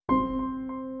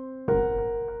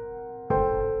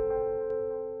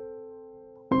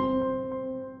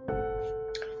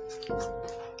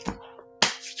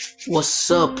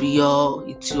What's up, y'all?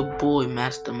 It's your boy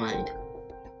Mastermind.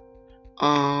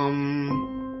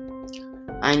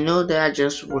 I know that I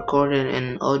just recorded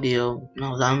an audio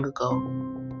not long ago,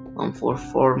 for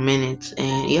 4 minutes,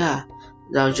 and yeah,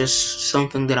 that was just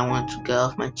something that I wanted to get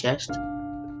off my chest.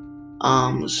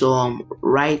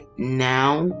 Right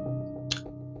now,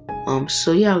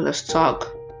 so yeah, let's talk.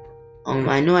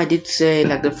 I know I did say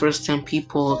like the first 10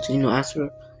 people to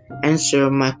answer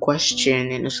my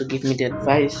question and also give me the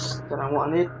advice that I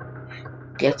wanted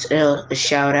gets a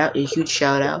shout out, a huge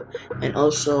shout out, and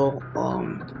also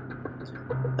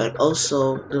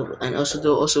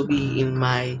they'll also be in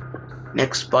my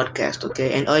next podcast,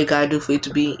 okay? And all you gotta do for you to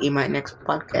be in my next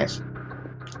podcast,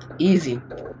 easy.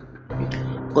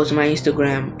 Go to my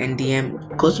Instagram and DM.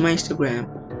 Go to my Instagram,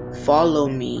 follow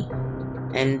me,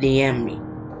 and DM me.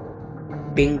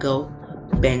 Bingo,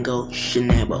 bango,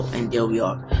 shenabo, and there we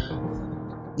are.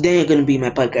 Then you're gonna be my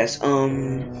podcast.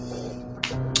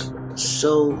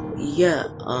 So yeah,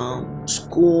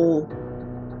 school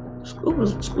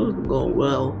was going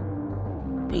well.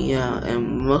 Yeah,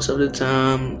 and most of the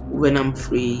time when I'm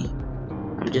free,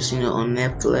 I'm just on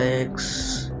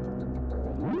Netflix.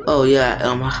 Oh yeah,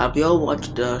 have y'all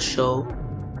watched the show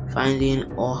Finding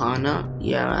Ohana?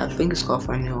 Yeah, I think it's called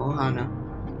Finding Ohana.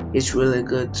 It's really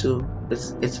good too.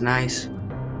 It's nice.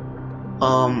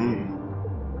 Um,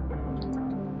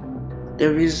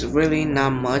 there is really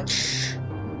not much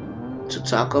to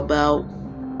talk about.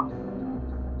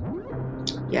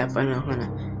 Yeah, Finding Ohana.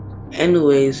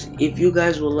 Anyways, if you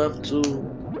guys would love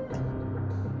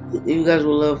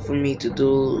for me to do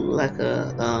like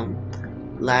a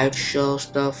live show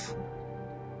stuff,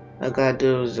 all I gotta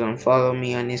do is follow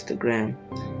me on Instagram,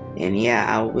 and yeah,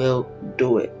 I will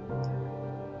do it.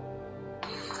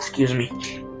 Excuse me.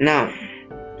 Now,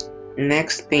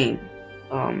 next thing,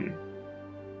 um,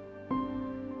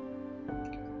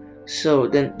 so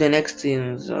the next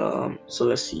thing is so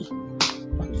let's see.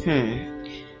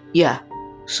 Yeah.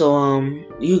 So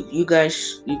you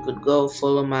guys, you could go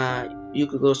subscribe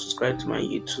to my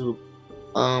YouTube.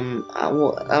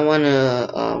 I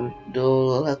wanna do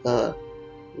like a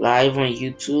live on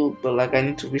YouTube, but like I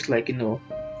need to reach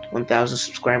 1,000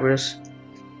 subscribers.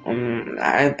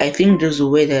 I think there's a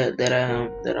way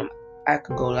I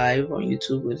can go live on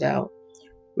YouTube without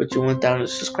reaching 1,000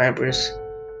 subscribers,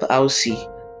 but I'll see.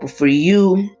 But for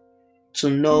you to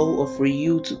know, or for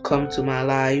you to come to my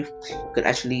live, you could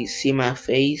actually see my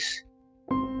face.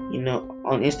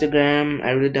 On Instagram,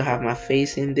 I really don't have my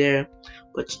face in there,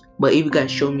 but if you guys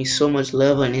show me so much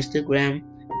love on Instagram,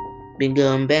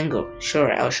 bingo and bango,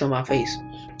 sure, I'll show my face.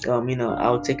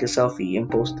 I'll take a selfie and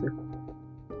post it.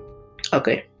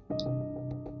 Okay.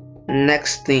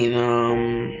 Next thing,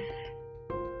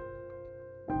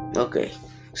 okay.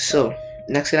 So,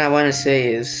 next thing I want to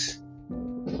say is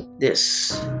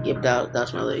this. Yep,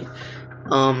 that's my leg.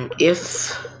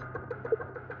 If,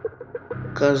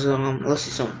 cause let's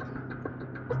see some.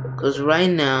 Cause right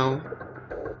now,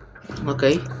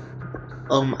 okay,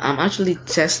 I'm actually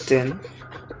testing.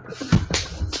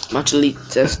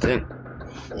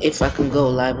 If I can go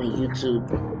live on YouTube.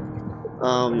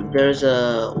 There's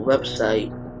a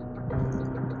website.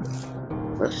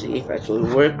 Let's see if it actually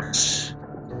works.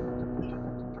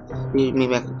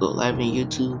 Maybe I could go live on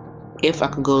YouTube. If I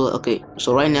can go, okay.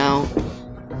 So right now,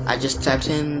 I just typed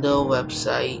in the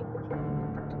website.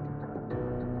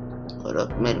 Hold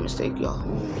up, made a mistake, y'all.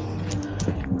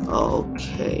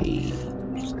 Okay,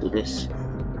 let's do this.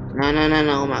 No,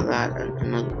 oh my god,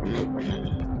 another.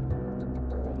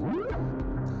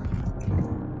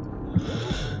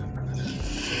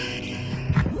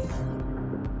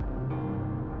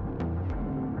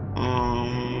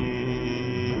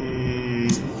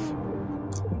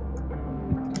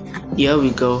 Here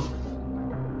we go.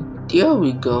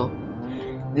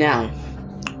 Now,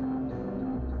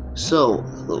 so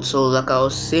like I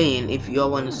was saying, if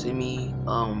y'all want to see me,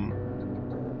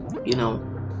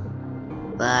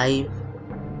 live.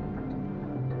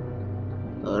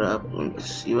 Hold up, let me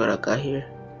see what I got here.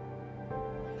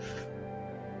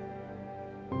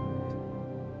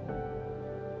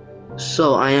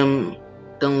 So I am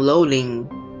downloading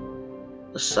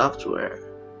the software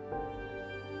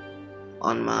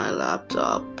on my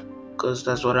laptop, because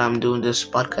that's what I'm doing this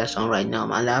podcast on right now,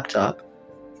 my laptop.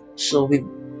 So with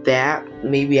that,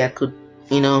 maybe I could,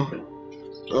 go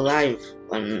live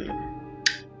on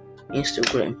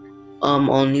Instagram,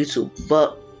 on YouTube.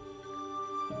 But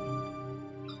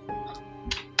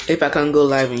if I can go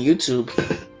live on YouTube,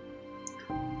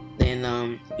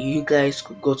 then you guys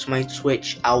could go to my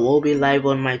Twitch. I will be live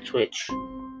on my Twitch.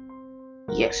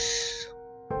 Yes.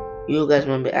 You guys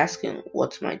might be asking,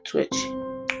 what's my Twitch?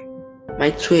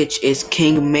 My Twitch is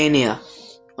Kingmania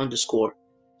underscore.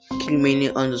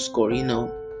 Kingmania underscore.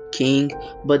 King,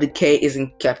 but the K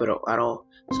isn't capital at all.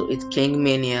 So it's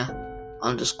Kingmania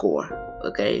underscore.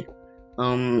 Okay.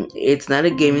 It's not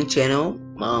a gaming channel.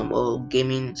 Or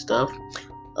gaming stuff.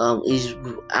 Is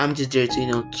I'm just there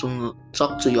to to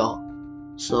talk to y'all.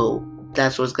 So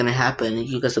that's what's gonna happen.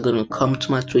 You guys are gonna come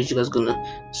to my Twitch. You guys are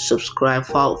gonna subscribe,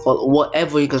 follow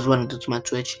whatever you guys want to do to my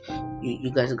Twitch.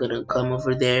 You guys are gonna come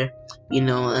over there,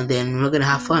 and then we're gonna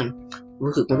have fun.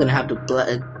 We're gonna have the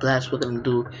blast. We're gonna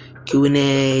do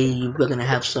Q&A. We're gonna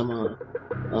have some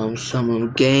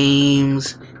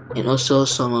games and also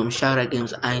some shout out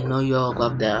games. I know y'all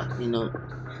love that.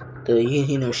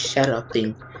 The shout out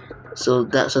thing. So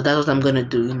that's what I'm gonna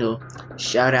do.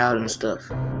 Shout out and stuff.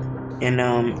 And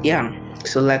yeah.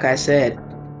 So like I said,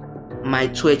 my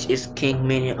Twitch is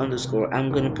Kingmania underscore.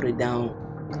 I'm gonna put it down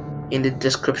in the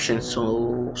description.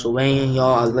 So when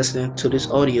y'all are listening to this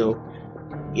audio,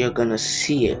 you're gonna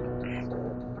see it.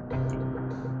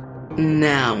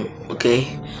 Now,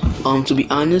 okay. To be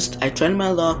honest, I tried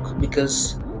my luck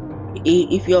because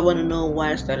if y'all wanna know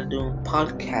why I started doing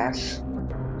podcasts,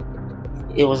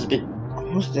 it was a bit.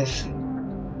 What's this?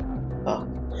 Oh,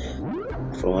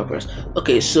 from my purse.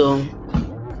 Okay, so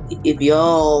if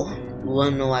y'all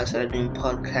wanna know why I started doing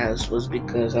podcasts was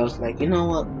because I was like, you know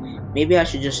what? Maybe I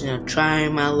should just try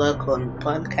my luck on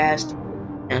podcast,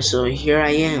 and so here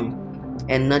I am.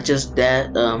 And not just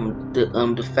that,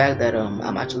 the fact that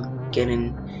I'm actually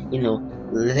getting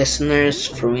listeners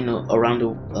from around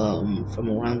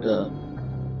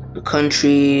the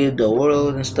country, the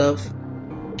world, and stuff.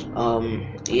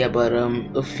 Yeah, but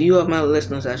a few of my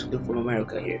listeners are actually from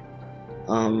America here.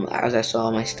 As I saw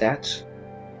my stats,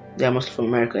 they're mostly from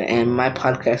America, and my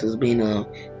podcast has been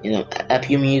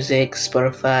Apple Music,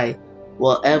 Spotify,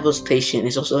 whatever station.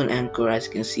 It's also an Anchor, as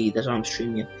you can see. That's why I'm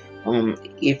streaming.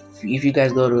 If you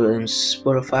guys go to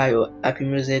Spotify or Apple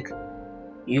Music,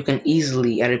 you can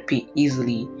easily, I repeat,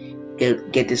 easily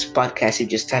get this podcast. You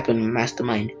just type in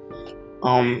Mastermind.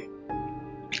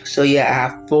 So yeah, I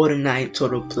have 49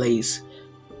 total plays.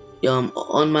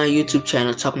 On my YouTube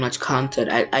channel, Top Notch Content,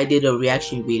 I did a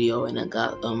reaction video and I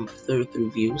got 33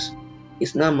 views.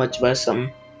 It's not much, but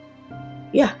some.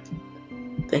 Yeah.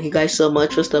 Thank you guys so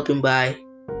much for stopping by.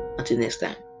 Until next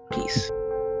time, peace.